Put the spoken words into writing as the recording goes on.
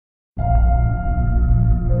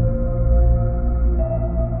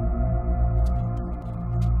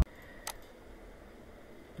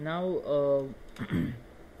Now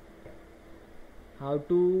how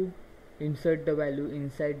to insert the value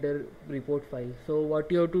inside the report file. So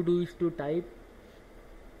what you have to do is to type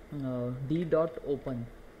d.open.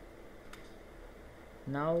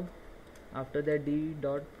 Now after that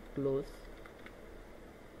d.close,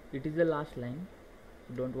 it is the last line,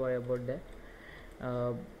 so don't worry about that.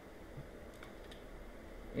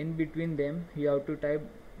 In between them you have to type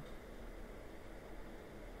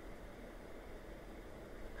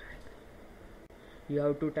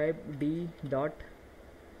d dot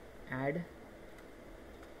add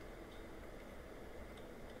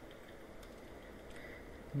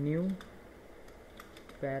new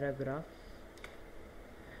paragraph.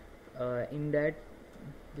 In that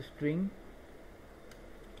the string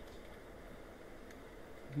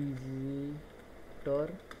visitor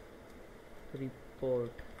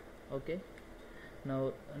report. Okay,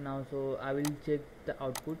 now so I will check the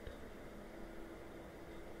output.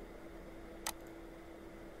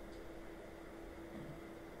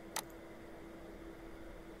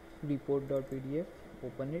 Report.pdf,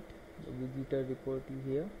 open it, the visitor report is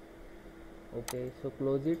here. Okay, so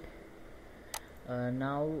close it.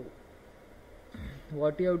 Now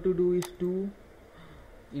what you have to do is to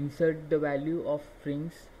insert the value of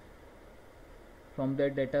strings from the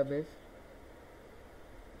database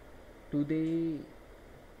to the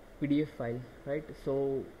PDF file, right?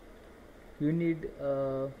 So you need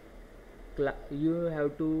you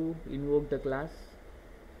have to invoke the class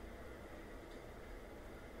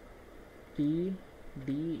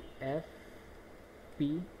pdf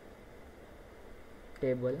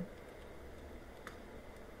table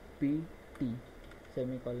pt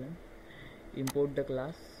semicolon, import the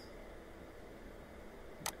class,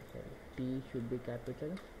 T should be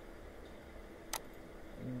capital,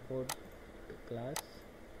 import the class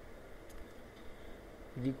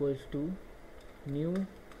is equals to new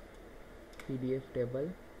PDF table.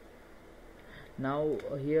 Now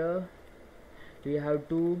here we have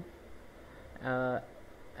to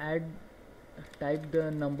type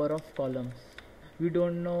the number of columns. We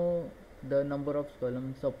don't know the number of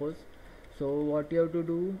columns, suppose. So what you have to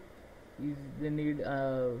do is the need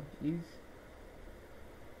is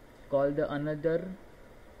call the another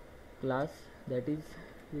class, that is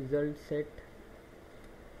result set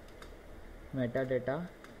metadata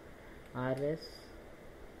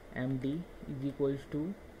rsmd is equals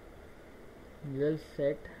to result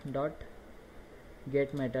set dot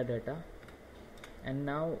get metadata, and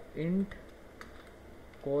now int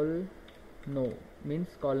col no means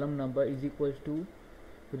column number is equals to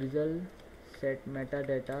result set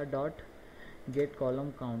metadata dot get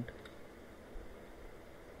column count.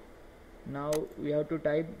 Now we have to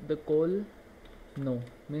type the col no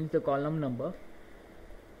means the column number.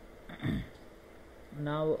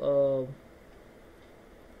 Now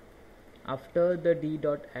after the d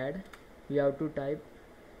dot add we have to type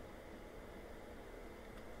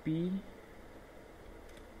p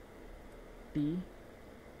t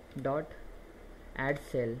dot add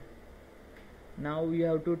cell. Now we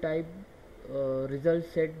have to type result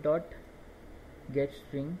set dot get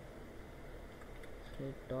string,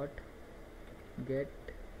 set dot get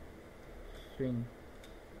string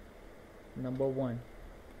number 1.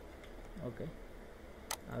 Okay,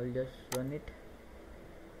 I will just run it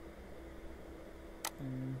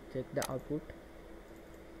and check the output.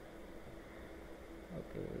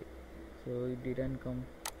 Okay, so it didn't come.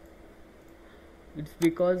 It's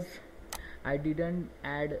because I didn't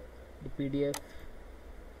add the PDF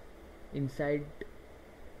inside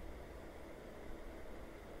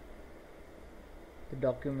the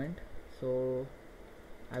document. So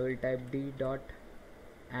I will type d dot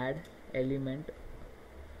add element,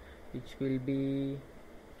 which will be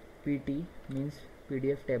pt means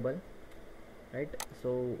PDF table, right?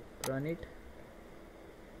 So run it.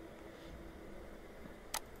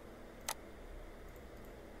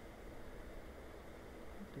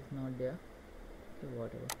 It is not there. Okay,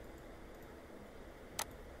 whatever.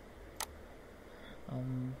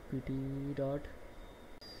 pt dot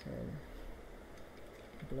cell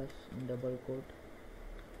plus double quote,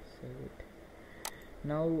 save it.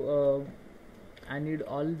 Now I need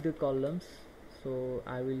all the columns, so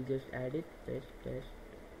I will just add it, paste.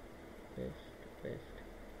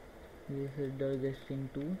 This is the string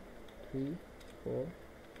 2 3 4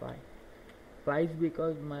 5 5 is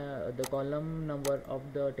because the column number of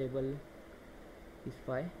the table is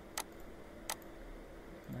 5.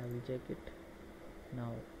 I will check it.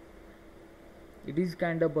 Now it is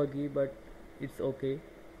kind of buggy, but it's okay.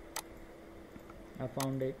 I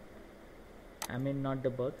found it. I mean, not the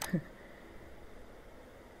bug.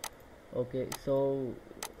 Okay, so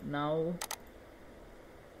now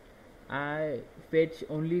I fetch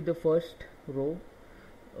only the first row.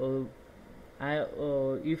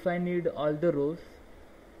 If I need all the rows,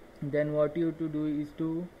 then what you to do is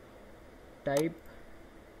to type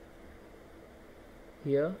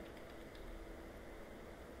here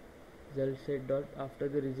result set dot, after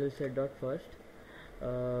the result set dot first,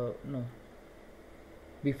 no,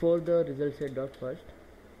 before the result set dot first,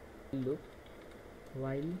 loop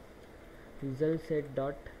while result set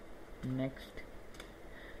dot next.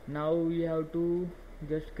 Now we have to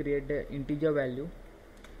just create the integer value,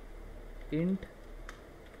 int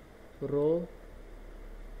row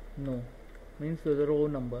no, means the row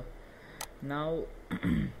number. Now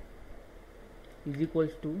is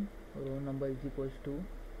equals to row number is equals to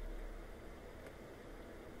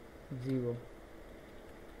 0.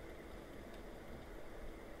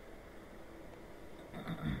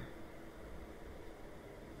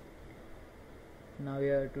 Now we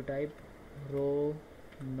have to type row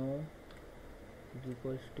no is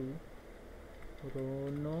equals to row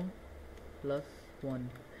no plus 1,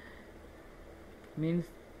 means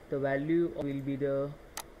the value will be the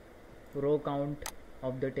row count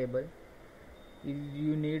of the table.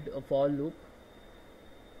 You need a for loop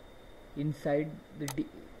inside the d,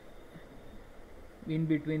 in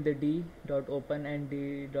between the d dot open and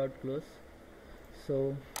d dot close.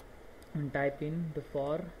 So type in the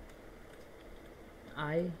for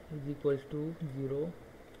I is equals to 0,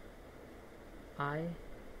 I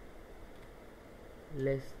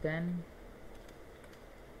less than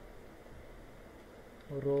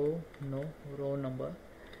row number,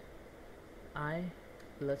 I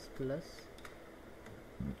plus plus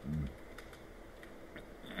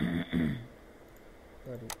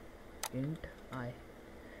sorry, int I.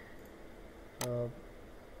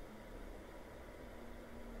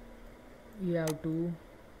 You have to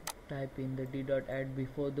type in the d dot add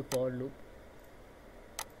before the for loop,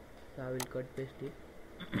 so I will cut paste it.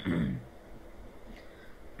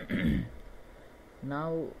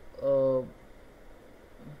 Now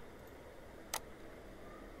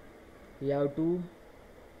you have to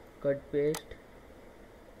cut paste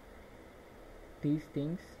these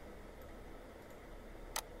things,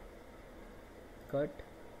 cut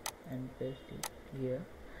and paste it here.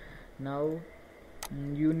 Now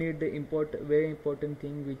you need the very important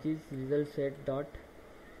thing, which is result set dot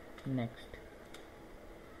next.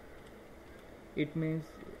 It means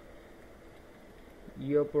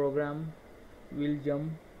your program will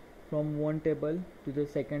jump from one table to the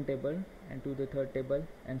second table and to the third table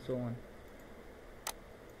and so on.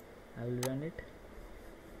 I will run it.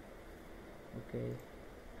 Okay,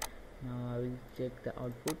 now I will check the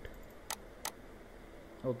output.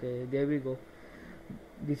 Okay, there we go.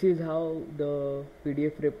 This is how the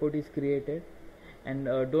PDF report is created, and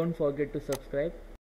don't forget to subscribe.